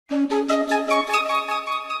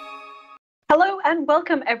and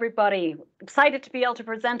welcome everybody. Excited to be able to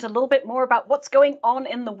present a little bit more about what's going on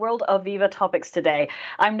in the world of Viva Topics today.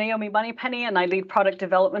 I'm Naomi Moneypenny and I lead product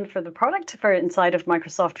development for the product for inside of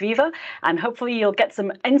Microsoft Viva, and hopefully you'll get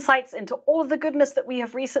some insights into all of the goodness that we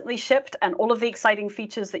have recently shipped and all of the exciting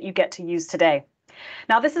features that you get to use today.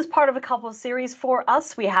 Now, this is part of a couple of series for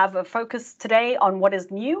us. We have a focus today on what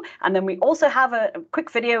is new, and then we also have a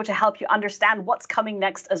quick video to help you understand what's coming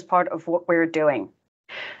next as part of what we're doing.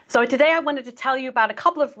 So today I wanted to tell you about a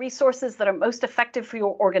couple of resources that are most effective for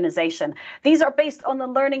your organization. These are based on the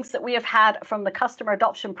learnings that we have had from the customer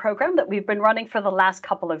adoption program that we've been running for the last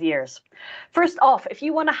couple of years. First off, if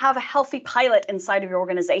you want to have a healthy pilot inside of your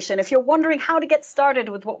organization, if you're wondering how to get started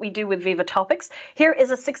with what we do with Viva Topics, here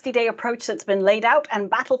is a 60-day approach that's been laid out and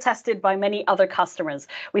battle tested by many other customers.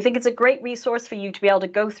 We think it's a great resource for you to be able to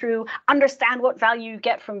go through, understand what value you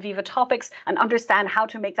get from Viva Topics, and understand how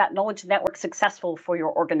to make that knowledge network successful for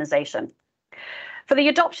your organization. For the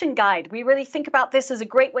adoption guide, we really think about this as a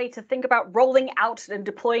great way to think about rolling out and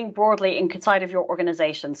deploying broadly inside of your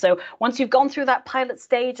organization. So once you've gone through that pilot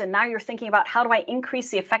stage and now you're thinking about how do I increase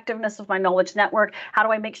the effectiveness of my knowledge network, how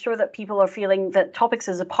do I make sure that people are feeling that topics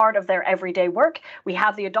is a part of their everyday work, we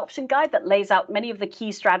have the adoption guide that lays out many of the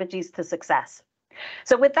key strategies to success.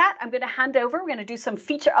 So with that, I'm going to hand over. We're going to do some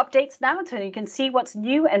feature updates now so you can see what's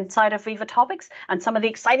new inside of Viva Topics and some of the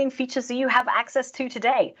exciting features that you have access to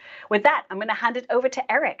today. With that, I'm going to hand it over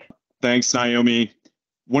to Eric. Thanks, Naomi.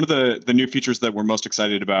 One of the new features that we're most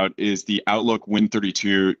excited about is the Outlook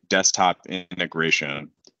Win32 desktop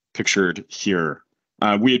integration, pictured here.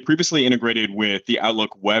 We had previously integrated with the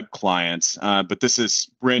Outlook web clients, but this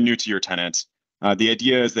is brand new to your tenants. The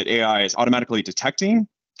idea is that AI is automatically detecting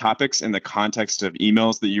topics in the context of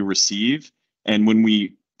emails that you receive. And when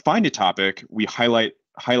we find a topic, we highlight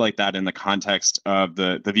that in the context of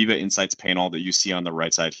the Viva Insights panel that you see on the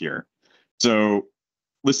right side here. So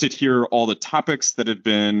listed here, all the topics that have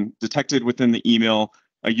been detected within the email.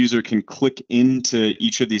 A user can click into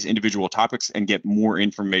each of these individual topics and get more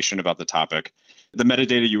information about the topic. The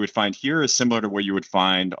metadata you would find here is similar to what you would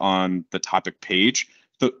find on the topic page.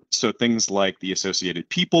 So things like the associated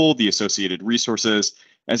people, the associated resources,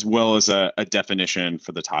 as well as a definition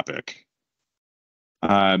for the topic.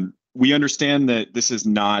 We understand that this is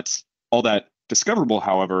not all that discoverable,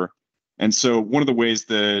 however, and so one of the ways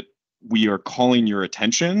that we are calling your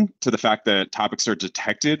attention to the fact that topics are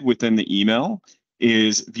detected within the email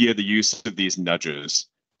is via the use of these nudges.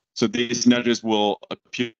 So these nudges will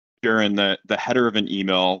appear in the header of an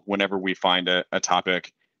email whenever we find a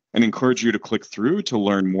topic and encourage you to click through to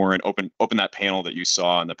learn more and open that panel that you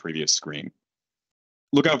saw on the previous screen.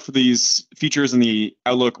 Look out for these features in the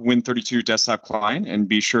Outlook Win32 desktop client and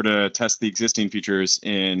be sure to test the existing features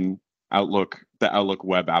in the Outlook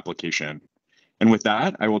web application. And with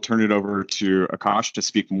that, I will turn it over to Akash to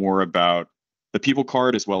speak more about the people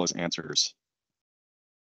card as well as answers.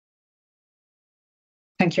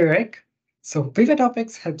 Thank you, Eric. So Viva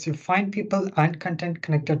Topics helps you find people and content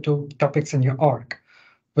connected to topics in your org.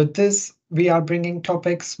 With this, we are bringing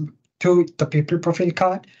topics to the people profile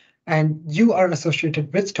card, and you are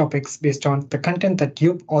associated with topics based on the content that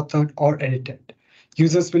you've authored or edited.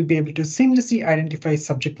 Users will be able to seamlessly identify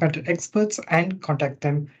subject matter experts and contact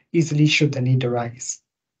them easily should the need arise.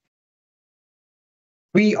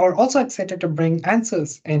 We are also excited to bring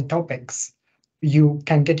answers in topics. You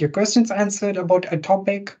can get your questions answered about a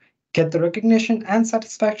topic, get the recognition and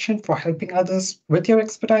satisfaction for helping others with your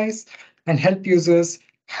expertise, and help users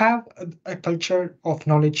have a culture of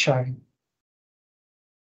knowledge sharing.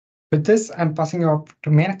 With this, I'm passing it off to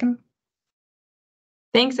Maeneka.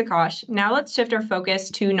 Thanks, Akash. Now let's shift our focus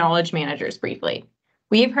to knowledge managers briefly.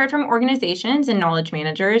 We have heard from organizations and knowledge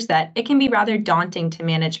managers that it can be rather daunting to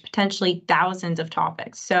manage potentially thousands of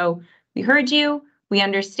topics. So we heard you, we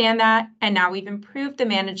understand that, and now we've improved the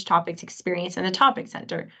managed topics experience in the Topic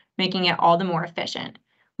Center, making it all the more efficient.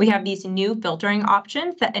 We have these new filtering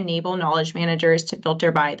options that enable knowledge managers to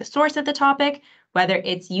filter by the source of the topic, whether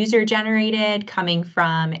it's user-generated, coming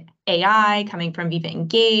from AI, coming from Viva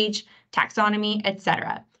Engage, taxonomy,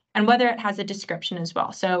 etc., and whether it has a description as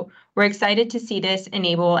well. So we're excited to see this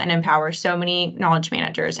enable and empower so many knowledge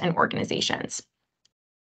managers and organizations.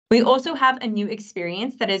 We also have a new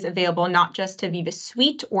experience that is available not just to Viva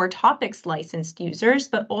Suite or Topics licensed users,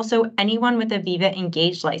 but also anyone with a Viva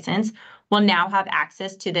Engage license will now have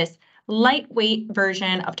access to this lightweight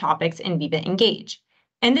version of topics in Viva Engage.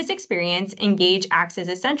 In this experience, Engage acts as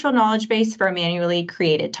a central knowledge base for manually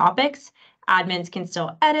created topics, admins can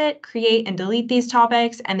still edit, create, and delete these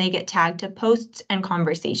topics, and they get tagged to posts and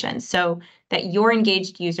conversations so that your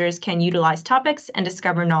engaged users can utilize topics and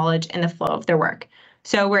discover knowledge in the flow of their work.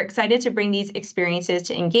 So we're excited to bring these experiences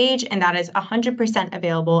to Engage, and that is 100%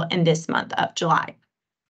 available in this month of July.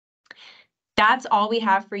 That's all we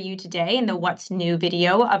have for you today in the What's New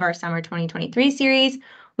video of our Summer 2023 series.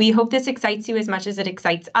 We hope this excites you as much as it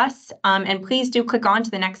excites us. And please do click on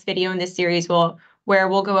to the next video in this series where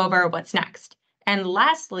we'll go over what's next. And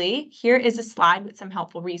lastly, here is a slide with some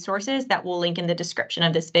helpful resources that we'll link in the description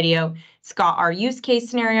of this video. It's got our use case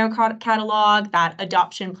scenario catalog, that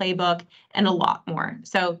adoption playbook, and a lot more.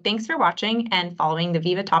 So thanks for watching and following the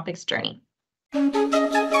Viva Topics journey.